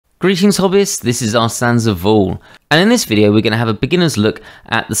Greetings hobbyists, this is Arslan Zavul, and in this video we're going to have a beginner's look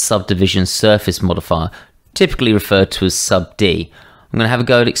at the subdivision surface modifier, typically referred to as sub-D. I'm going to have a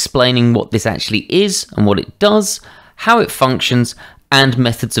go at explaining what this actually is and what it does, how it functions, and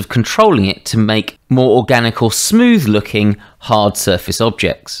methods of controlling it to make more organic or smooth looking hard surface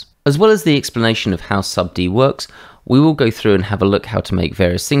objects. As well as the explanation of how sub-D works, we will go through and have a look how to make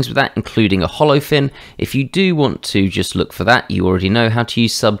various things with that, including a holofin. If you do want to just look for that, you already know how to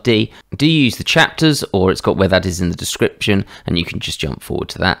use sub-D. Do use the chapters, or it's got where that is in the description, and you can just jump forward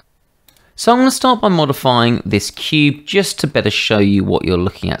to that. So I'm going to start by modifying this cube just to better show you what you're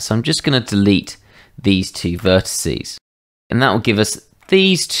looking at. So I'm just going to delete these two vertices, and that will give us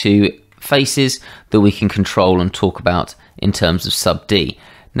these two faces that we can control and talk about in terms of sub-D.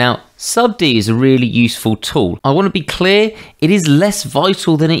 Now, sub-D is a really useful tool. I want to be clear, it is less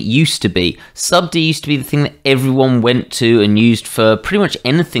vital than it used to be. Sub-D used to be the thing that everyone went to and used for pretty much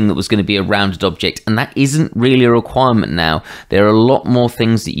anything that was going to be a rounded object, and that isn't really a requirement now. There are a lot more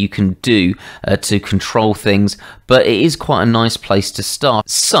things that you can do to control things, but it is quite a nice place to start.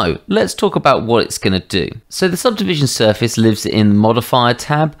 So, let's talk about what it's going to do. So the subdivision surface lives in the modifier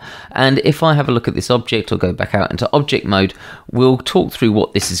tab, and if I have a look at this object or go back out into object mode, we'll talk through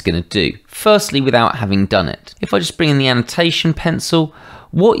what this is going to do. Firstly, without having done it. If I just bring in the annotation pencil,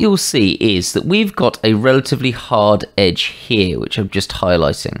 what you'll see is that we've got a relatively hard edge here, which I'm just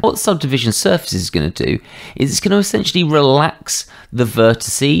highlighting. What the subdivision surface is going to do is it's going to essentially relax the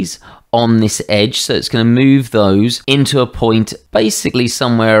vertices on this edge, so it's going to move those into a point basically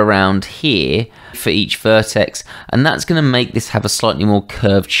somewhere around here for each vertex, and that's going to make this have a slightly more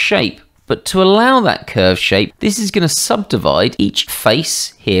curved shape. But to allow that curved shape, this is going to subdivide each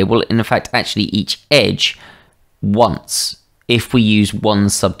face here, well in fact actually each edge, once if we use one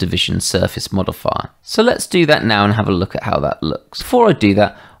subdivision surface modifier. So let's do that now and have a look at how that looks. Before I do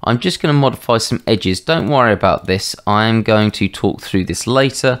that, I'm just going to modify some edges. Don't worry about this, I'm going to talk through this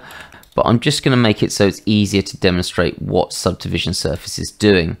later, but I'm just going to make it so it's easier to demonstrate what subdivision surface is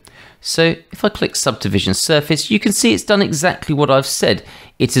doing. So if I click subdivision surface, you can see it's done exactly what I've said.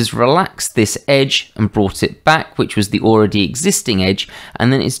 It has relaxed this edge and brought it back, which was the already existing edge,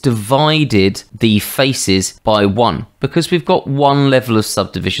 and then it's divided the faces by one, because we've got one level of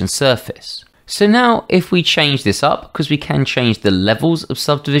subdivision surface. So now if we change this up, because we can change the levels of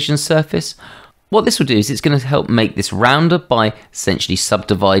subdivision surface, what this will do is it's going to help make this rounder by essentially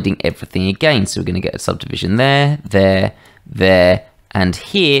subdividing everything again. So we're going to get a subdivision there, there, there, and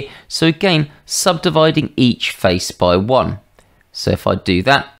here. So again, subdividing each face by one. So if I do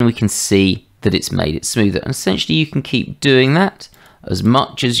that, we can see that it's made it smoother. And essentially you can keep doing that as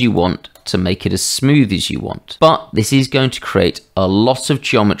much as you want to make it as smooth as you want. But this is going to create a lot of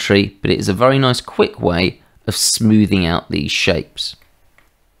geometry, but it is a very nice quick way of smoothing out these shapes.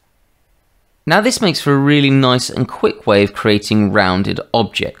 Now this makes for a really nice and quick way of creating rounded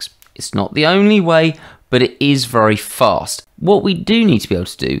objects. It's not the only way, but it is very fast. What we do need to be able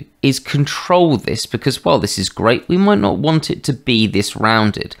to do is control this, because while this is great, we might not want it to be this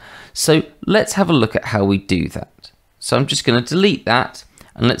rounded. So let's have a look at how we do that. So I'm just going to delete that,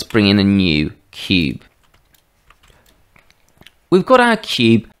 and let's bring in a new cube. We've got our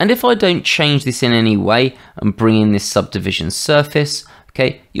cube, and if I don't change this in any way and bring in this subdivision surface,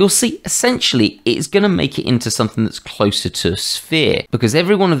 okay, you'll see essentially it's going to make it into something that's closer to a sphere, because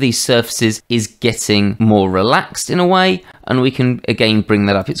every one of these surfaces is getting more relaxed in a way, and we can again bring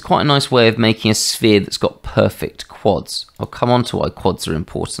that up. It's quite a nice way of making a sphere that's got perfect quads. I'll come on to why quads are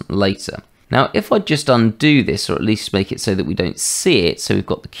important later. Now if I just undo this, or at least make it so that we don't see it, so we've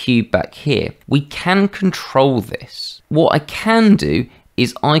got the cube back here, we can control this. What I can do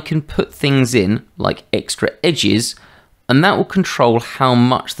is I can put things in like extra edges, and that will control how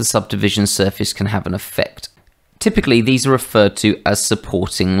much the subdivision surface can have an effect. Typically, these are referred to as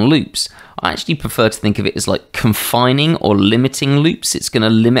supporting loops. I actually prefer to think of it as like confining or limiting loops. It's going to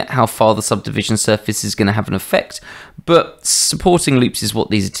limit how far the subdivision surface is going to have an effect, but supporting loops is what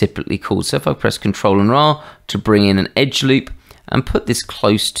these are typically called. So if I press Ctrl and R to bring in an edge loop and put this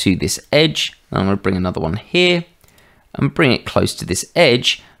close to this edge, I'm going to bring another one here and bring it close to this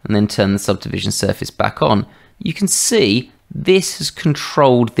edge, and then turn the subdivision surface back on, you can see this has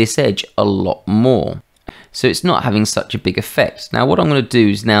controlled this edge a lot more. So it's not having such a big effect. Now what I'm going to do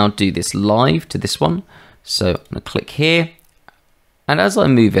is now do this live to this one. So I'm going to click here, and as I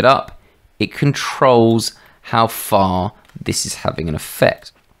move it up, it controls how far this is having an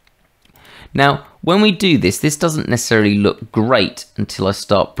effect. Now when we do this, this doesn't necessarily look great until I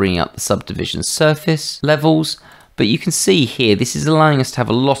start bringing up the subdivision surface levels, but you can see here this is allowing us to have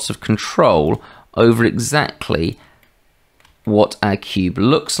a lot of control over exactly what our cube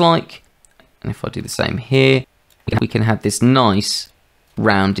looks like. And if I do the same here, we can have this nice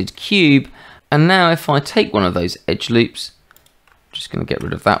rounded cube. And now if I take one of those edge loops, I'm just going to get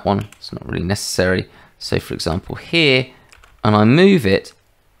rid of that one, it's not really necessary. So for example here, and I move it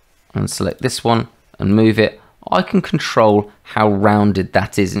and select this one and move it, I can control how rounded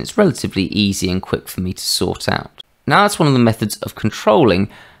that is, and it's relatively easy and quick for me to sort out. Now that's one of the methods of controlling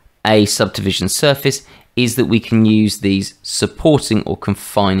a subdivision surface, is that we can use these supporting or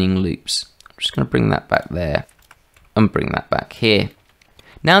confining loops. I'm just going to bring that back there and bring that back here.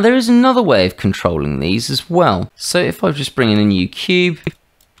 Now there is another way of controlling these as well. So if I just bring in a new cube,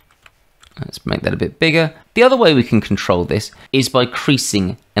 let's make that a bit bigger. The other way we can control this is by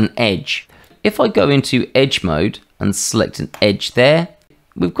creasing an edge. If I go into edge mode and select an edge there,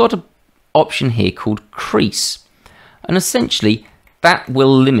 we've got an option here called crease. And essentially that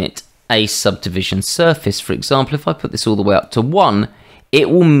will limit a subdivision surface. For example, if I put this all the way up to 1, it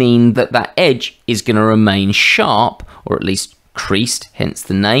will mean that that edge is going to remain sharp, or at least creased, hence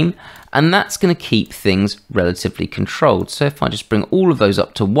the name, and that's going to keep things relatively controlled. So if I just bring all of those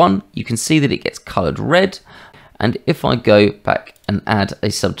up to 1, you can see that it gets colored red. And if I go back and add a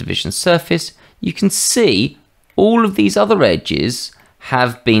subdivision surface, you can see all of these other edges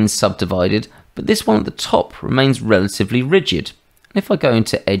have been subdivided, but this one at the top remains relatively rigid. And if I go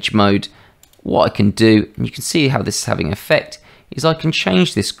into edge mode, what I can do, and you can see how this is having an effect, is I can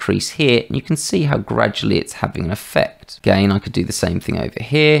change this crease here, and you can see how gradually it's having an effect. Again, I could do the same thing over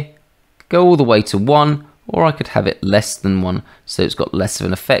here, go all the way to 1, or I could have it less than 1, so it's got less of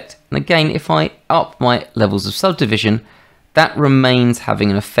an effect. And again, if I up my levels of subdivision, that remains having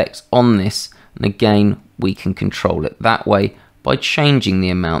an effect on this, and again, we can control it that way by changing the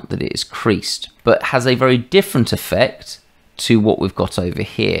amount that it is creased, but has a very different effect to what we've got over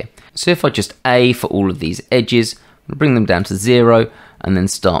here. So if I just A for all of these edges, bring them down to 0, and then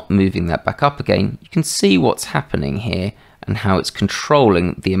start moving that back up again, you can see what's happening here and how it's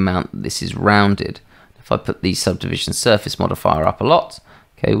controlling the amount that this is rounded. If I put the subdivision surface modifier up a lot,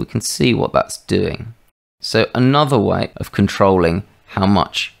 okay, we can see what that's doing. So another way of controlling how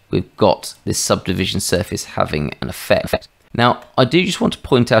much we've got this subdivision surface having an effect. Now, I do just want to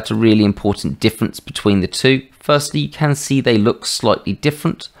point out a really important difference between the two. Firstly, you can see they look slightly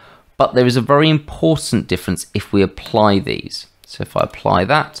different, but there is a very important difference if we apply these. So if I apply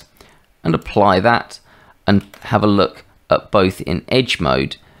that and have a look at both in edge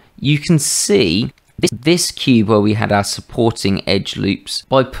mode, you can see this cube where we had our supporting edge loops.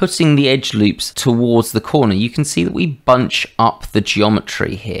 By putting the edge loops towards the corner, you can see that we bunch up the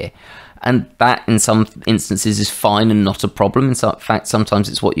geometry here. And that in some instances is fine and not a problem. In fact, sometimes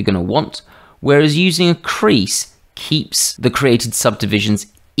it's what you're going to want. Whereas using a crease keeps the created subdivisions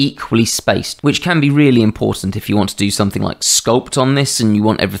equally spaced, which can be really important if you want to do something like sculpt on this and you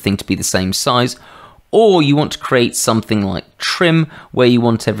want everything to be the same size, or you want to create something like trim where you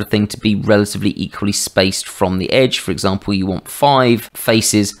want everything to be relatively equally spaced from the edge. For example, you want 5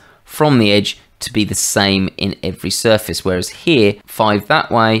 faces from the edge to be the same in every surface, whereas here 5 that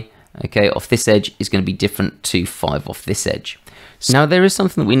way, okay, off this edge is going to be different to 5 off this edge. So now there is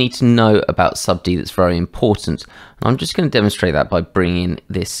something that we need to know about Sub-D that's very important, and I'm just going to demonstrate that by bringing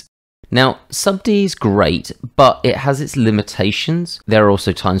this. Now, Sub-D is great, but it has its limitations. There are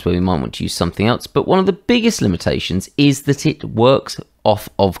also times where we might want to use something else, but one of the biggest limitations is that it works off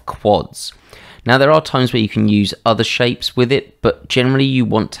of quads. Now, there are times where you can use other shapes with it, but generally you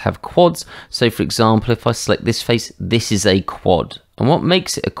want to have quads. So for example, if I select this face, this is a quad. And what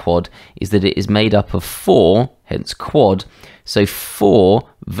makes it a quad is that it is made up of 4, hence quad, so 4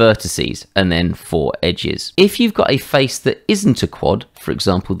 vertices and then 4 edges. If you've got a face that isn't a quad, for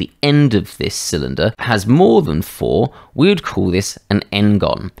example, the end of this cylinder has more than 4, we would call this an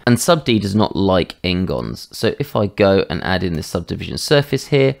n-gon. And Sub-D does not like n-gons. So if I go and add in the subdivision surface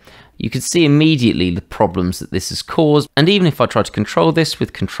here, you can see immediately the problems that this has caused. And even if I try to control this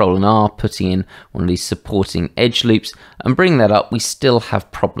with Control and R, putting in one of these supporting edge loops and bring that up, we still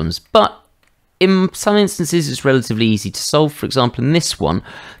have problems. But in some instances, it's relatively easy to solve. For example, in this one,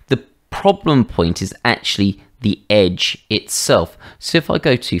 the problem point is actually the edge itself. So if I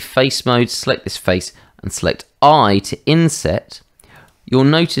go to face mode, select this face and select I to inset, you'll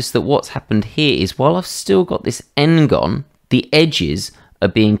notice that what's happened here is while I've still got this n-gon, the edges are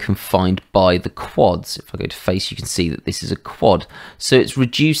being confined by the quads. If I go to face, you can see that this is a quad. So it's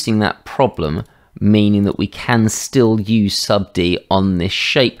reducing that problem, meaning that we can still use Sub-D on this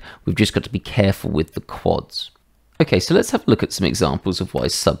shape. We've just got to be careful with the quads. Okay, so let's have a look at some examples of why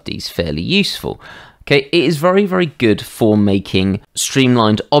Sub-D is fairly useful. Okay, it is very, very good for making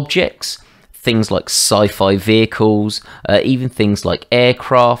streamlined objects, things like sci-fi vehicles, even things like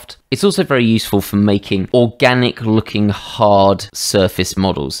aircraft. It's also very useful for making organic looking hard surface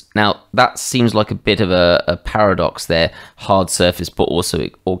models. Now that seems like a bit of a paradox there, hard surface but also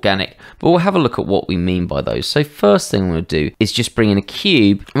organic, but we'll have a look at what we mean by those. So first thing I'm going to do is just bring in a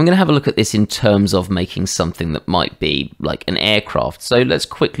cube. I'm going to have a look at this in terms of making something that might be like an aircraft. So let's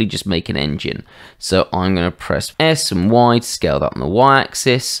quickly just make an engine. So I'm going to press S and Y to scale that on the Y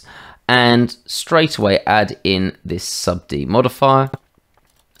axis, and straight away add in this sub-D modifier.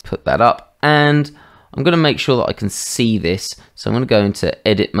 Put that up, and I'm going to make sure that I can see this. So I'm going to go into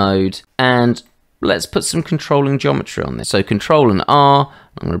edit mode, and let's put some controlling geometry on this. So Control and R,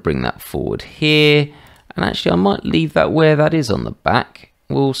 I'm going to bring that forward here, and actually I might leave that where that is on the back.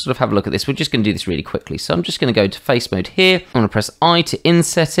 We'll sort of have a look at this. We're just going to do this really quickly. So I'm just going to go to face mode here. I'm going to press I to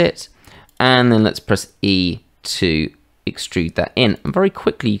inset it, and then let's press E to extrude that in, and very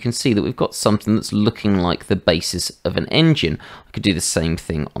quickly you can see that we've got something that's looking like the basis of an engine. I could do the same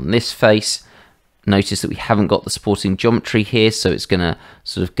thing on this face. Notice that we haven't got the supporting geometry here, so it's going to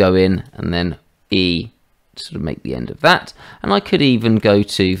sort of go in and then E to sort of make the end of that. And I could even go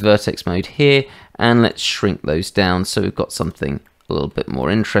to vertex mode here, and let's shrink those down so we've got something a little bit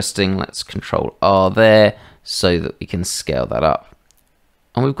more interesting. Let's Control R there so that we can scale that up,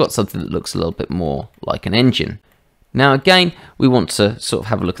 and we've got something that looks a little bit more like an engine. Now again, we want to sort of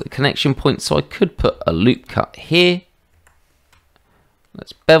have a look at the connection point, so I could put a loop cut here.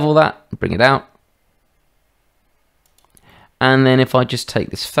 Let's bevel that and bring it out. And then if I just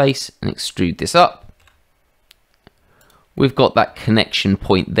take this face and extrude this up, we've got that connection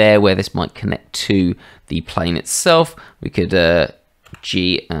point there where this might connect to the plane itself. We could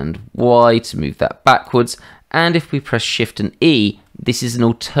G and Y to move that backwards. And if we press Shift and E, this is an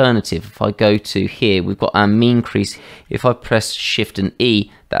alternative. If I go to here, we've got our mean crease. If I press Shift and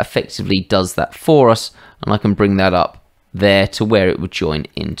E, that effectively does that for us, and I can bring that up there to where it would join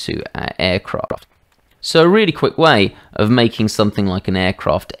into our aircraft. So a really quick way of making something like an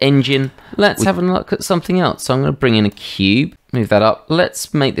aircraft engine. Let's have a look at something else. So I'm going to bring in a cube, move that up.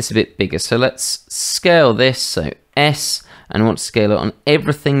 Let's make this a bit bigger. So let's scale this, so S, and I want to scale it on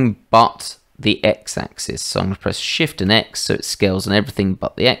everything but the x-axis. So I'm going to press Shift and X so it scales on everything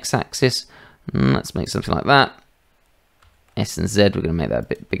but the x-axis. Let's make something like that. S and Z, we're going to make that a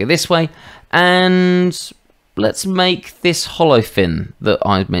bit bigger this way. And let's make this holofin that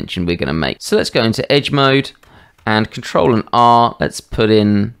I mentioned we're going to make. So let's go into edge mode and Control and R. Let's put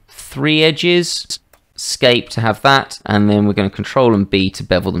in 3 edges. Escape to have that, and then we're going to Control and B to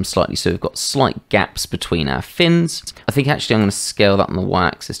bevel them slightly so we've got slight gaps between our fins. I think actually I'm going to scale that on the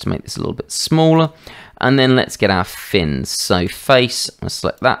y-axis to make this a little bit smaller, and then let's get our fins. So face, I'm going to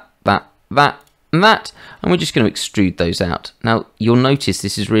select that, and that, and we're just going to extrude those out. Now you'll notice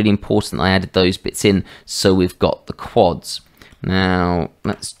this is really important. I added those bits in so we've got the quads. Now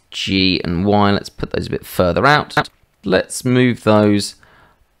let's G and Y, let's put those a bit further out. Let's move those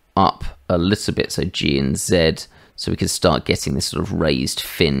up a little bit, so G and Z, so we can start getting this sort of raised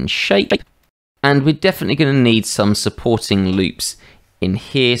fin shape. And we're definitely going to need some supporting loops in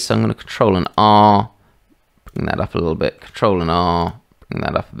here, so I'm going to Control and R, bring that up a little bit, Control and R, bring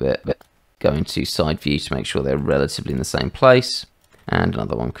that up a bit, go into side view to make sure they're relatively in the same place, and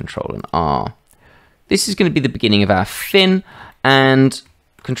another one, Control and R. This is going to be the beginning of our fin, and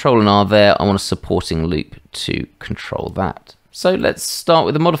Control and R there, I want a supporting loop to control that. So let's start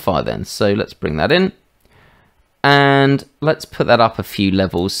with the modifier then. So let's bring that in, and let's put that up a few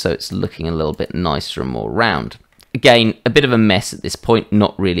levels so it's looking a little bit nicer and more round. Again, a bit of a mess at this point,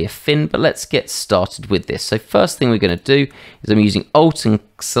 not really a fin, but let's get started with this. So first thing we're going to do is I'm using Alt and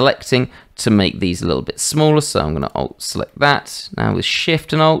selecting to make these a little bit smaller. So I'm going to Alt select that. Now with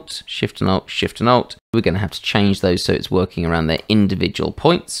Shift and Alt, Shift and Alt, Shift and Alt, we're going to have to change those so it's working around their individual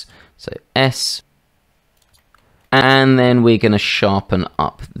points. So S. And then we're going to sharpen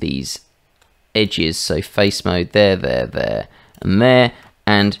up these edges. So face mode there, and there,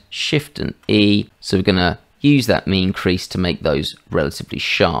 and Shift and E. So we're going to use that mean crease to make those relatively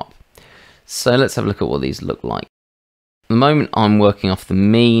sharp. So let's have a look at what these look like. At the moment I'm working off the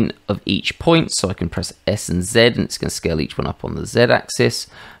mean of each point, so I can press S and Z, and it's going to scale each one up on the Z axis.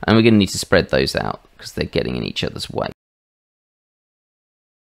 And we're going to need to spread those out because they're getting in each other's way.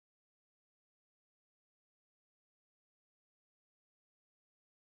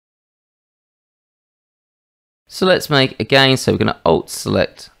 So let's make again, so we're going to Alt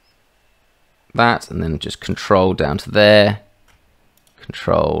select that and then just Control down to there,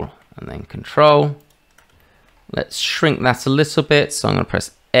 Control and then Control. Let's shrink that a little bit, so I'm going to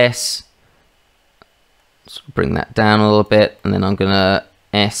press S, so bring that down a little bit, and then I'm going to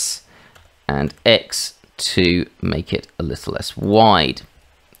S and X to make it a little less wide,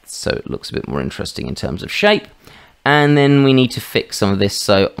 so it looks a bit more interesting in terms of shape. And then we need to fix some of this,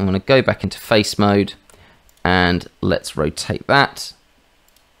 so I'm going to go back into face mode and let's rotate that.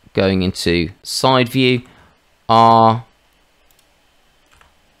 Going into side view, R,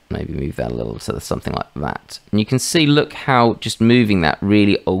 maybe move that a little to something like that. And you can see, look how just moving that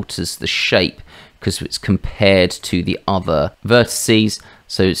really alters the shape because it's compared to the other vertices.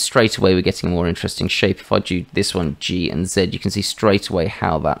 So straight away we're getting a more interesting shape. If I do this one, G and Z, you can see straight away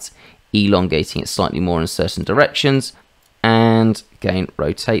how that's elongating it slightly more in certain directions. And again,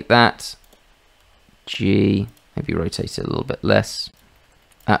 rotate that. G, maybe rotate it a little bit less.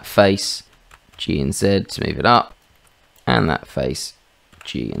 That face, G and Z to move it up. And that face,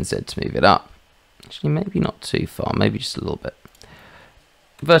 G and Z to move it up. Actually, maybe not too far, maybe just a little bit.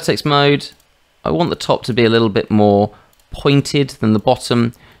 Vertex mode, I want the top to be a little bit more pointed than the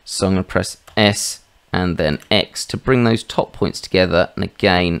bottom, so I'm going to press S and then X to bring those top points together, and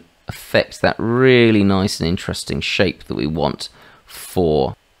again affect that really nice and interesting shape that we want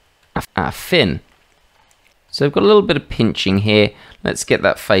for our fin. So we've got a little bit of pinching here. Let's get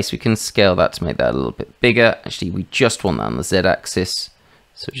that face, we can scale that to make that a little bit bigger. Actually, we just want that on the Z axis,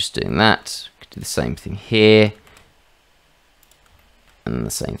 so just doing that. We can do the same thing here and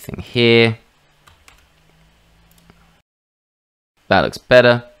the same thing here. That looks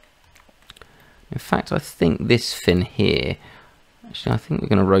better. In fact, I think this fin here, actually I think we're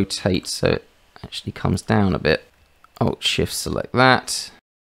going to rotate so it actually comes down a bit. Alt Shift select that,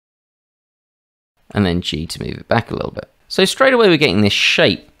 and then G to move it back a little bit. So straight away we're getting this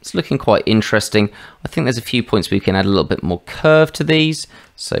shape. It's looking quite interesting. I think there's a few points we can add a little bit more curve to these.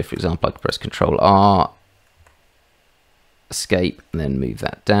 So for example, I could press Control R, escape, and then move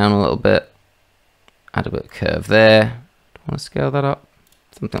that down a little bit. Add a bit of curve there. Want to scale that up,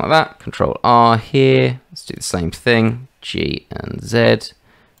 something like that. Control R here, let's do the same thing, G and Z.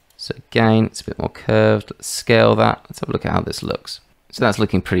 So again, it's a bit more curved. Let's scale that. Let's have a look at how this looks. So that's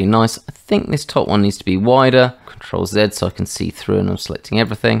looking pretty nice. I think this top one needs to be wider. Control Z so I can see through, and I'm selecting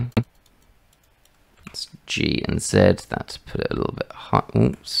everything. It's G and Z, that to put it a little bit high.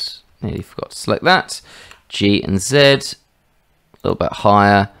 Oops, nearly forgot to select that. G and Z, a little bit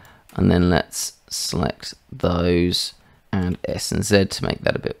higher, and then let's select those and S and Z to make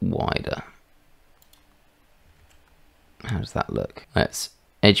that a bit wider. How does that look? Let's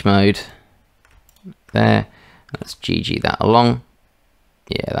edge mode there. Let's GG that along.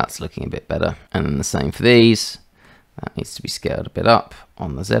 Yeah, that's looking a bit better. And then the same for these. That needs to be scaled a bit up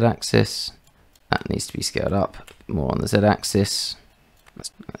on the Z axis. That needs to be scaled up a bit more on the Z axis.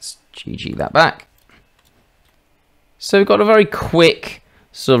 Let's GG that back. So we've got a very quick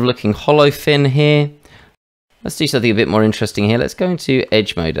sort of looking holofin here. Let's do something a bit more interesting here. Let's go into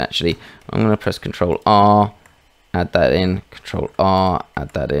edge mode actually. I'm going to press Control R, add that in, Control R, add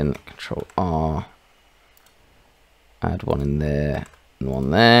that in, Control R, add one in there and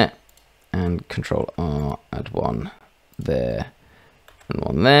one there, and Control R, add one there and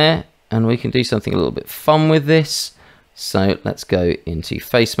one there. And we can do something a little bit fun with this. So let's go into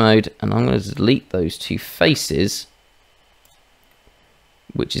face mode, and I'm going to delete those two faces,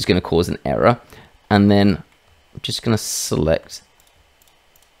 which is going to cause an error. And then I'm just going to select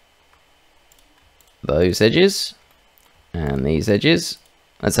those edges and these edges.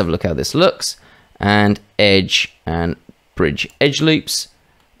 Let's have a look how this looks. And edge and bridge edge loops.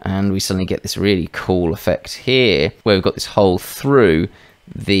 And we suddenly get this really cool effect here where we've got this hole through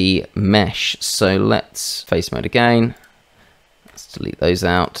the mesh. So let's face mode again. Let's delete those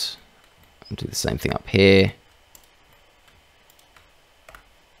out. And do the same thing up here.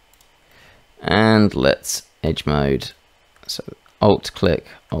 And let's edge mode. So alt click,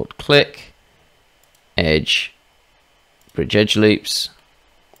 edge, bridge edge loops,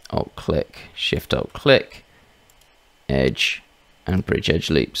 alt click, shift alt click, edge, and bridge edge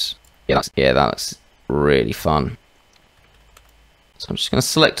loops. Yeah, that looks really fun. So I'm just going to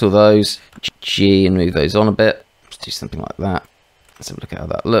select all those, G, and move those on a bit. Let's do something like that. Let's have a look at how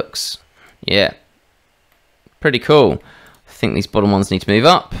that looks. Yeah, pretty cool. I think these bottom ones need to move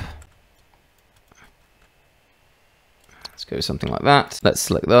up. Let's go something like that. Let's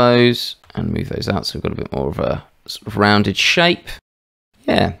select those and move those out so we've got a bit more of a sort of rounded shape.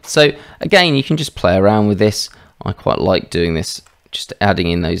 Yeah, so again, you can just play around with this. I quite like doing this, just adding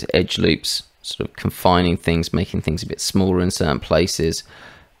in those edge loops, sort of confining things, making things a bit smaller in certain places.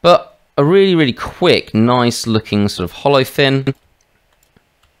 But a really, really quick, nice looking sort of holofin that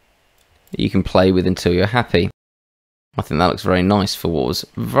you can play with until you're happy. I think that looks very nice for what was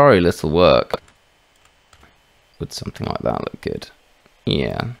very little work. Would something like that look good?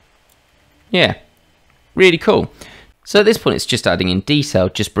 Yeah. Yeah, really cool. So at this point, it's just adding in detail,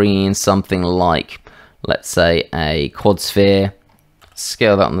 just bringing in something like, let's say, a quad sphere.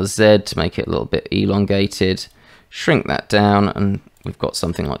 Scale that on the Z to make it a little bit elongated. Shrink that down, and we've got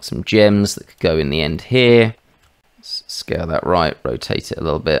something like some gems that could go in the end here. Scale that right, rotate it a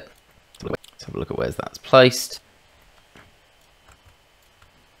little bit. Let's have a look at where that's placed.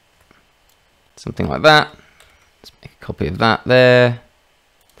 Something like that. Let's make a copy of that there.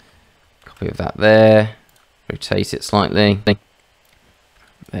 Copy of that there. Rotate it slightly.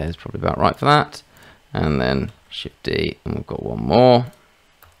 There's probably about right for that. And then Shift D, and we've got one more.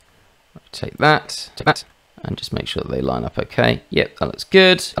 Rotate that. Take that. And just make sure that they line up okay. Yep, that looks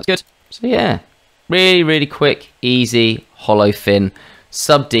good. That's good. So yeah, really, really quick, easy, holofin.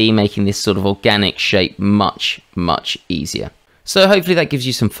 Sub D making this sort of organic shape much, much easier. So hopefully that gives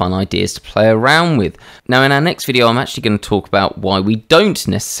you some fun ideas to play around with. Now in our next video, I'm actually going to talk about why we don't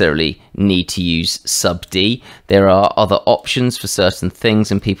necessarily need to use Sub D. There are other options for certain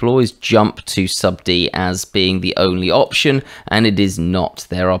things, and people always jump to Sub D as being the only option, and it is not.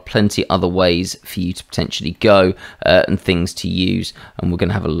 There are plenty other ways for you to potentially go and things to use, and we're going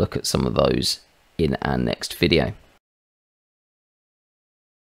to have a look at some of those in our next video.